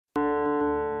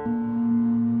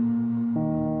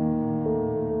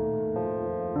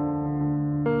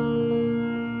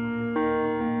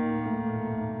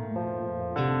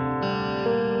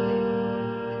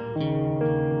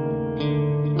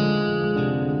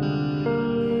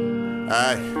Do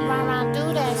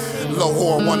that shit. Low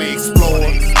whore wanna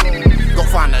explore. Go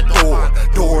find a door.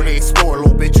 Door to explore,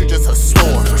 little bitch. You just a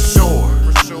slor for sure.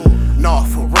 Nah,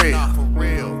 for real.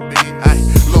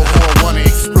 Low whore wanna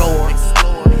explore.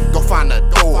 Go find a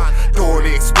door. Door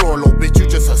to explore, little bitch. You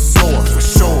just a slor for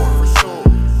sure.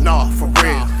 Nah, for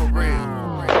real.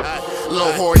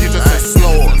 Low whore, you just a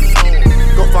slor.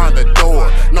 Go find the door.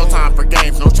 No time for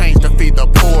games, no change to feed the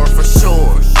poor for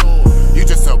sure. You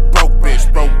just a broke bitch.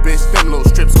 Them little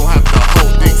strips gon' have to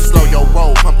hold dick. Slow your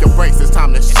roll, pump your brakes, it's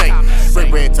time to shake. Bring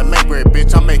bread to make bread,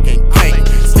 bitch, I'm making cake.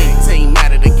 Steam team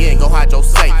at it again, go hide your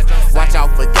safe. Watch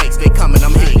out for gates, they coming,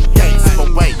 I'm hitting gates.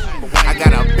 But wait, I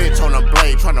got a bitch on a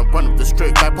blade, tryna run up the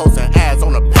street by posting ads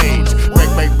on the page.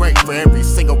 Break for every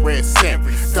single red cent.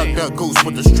 Duck goose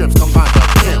with the strips, come find the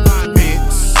pimp,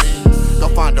 bitch. Go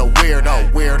find a weird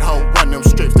hoe, run them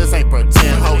strips, this ain't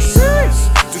pretend, ho.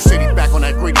 Too shitty back on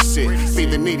that greedy shit.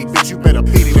 Feed the needy, bitch, you better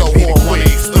beat it. Low whore wanna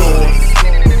explore.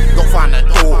 Go find a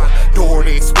door. Door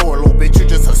to explore, little bitch, you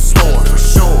just a slor for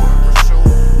sure.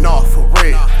 Nah, for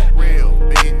real.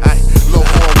 Low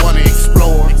whore wanna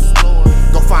explore.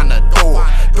 Go find a door.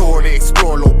 Door to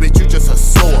explore, little bitch, you just a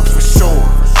slor for sure.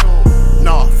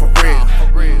 Nah, for real.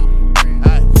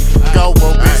 Go,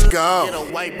 bro, bitch, go.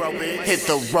 Hit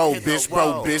the road, bitch,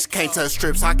 bro, bitch. Can't touch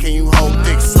strips, how can you hold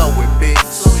dick slow it,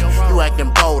 bitch? You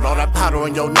acting bold, all that powder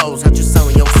on your nose, got you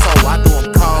selling your soul. I do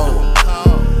 'em cold.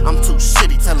 I'm too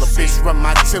shitty, tell a bitch run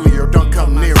my chili or don't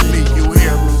come near me. You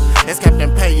hear me? It's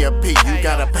Captain Pay a P. You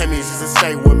gotta pay me just to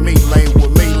stay with me, lay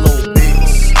with me, little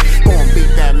bitch. Go and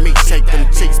beat that meat, shake them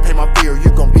cheeks, pay my fear. You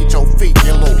gon' beat your feet,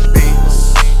 you little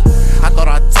bitch. I thought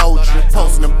I told you,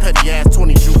 posting them petty ass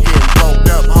 20s, you getting rolled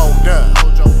up, hold up.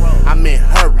 I'm in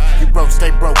hurry, you broke,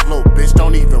 stay broke, little bitch.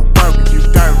 Don't even worry, you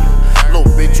dirty.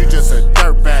 Little bitch, you just a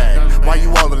dirt bag. Why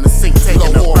you all in the sink taking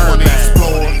a burn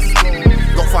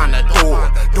bag? Go find a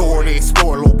door. Door to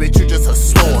explore, little bitch, you just a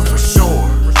slor for sure.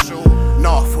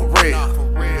 Nah, for real.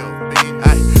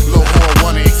 Little whore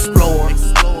wanna explore.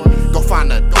 Go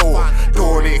find a door.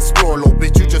 Door to explore, little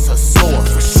bitch,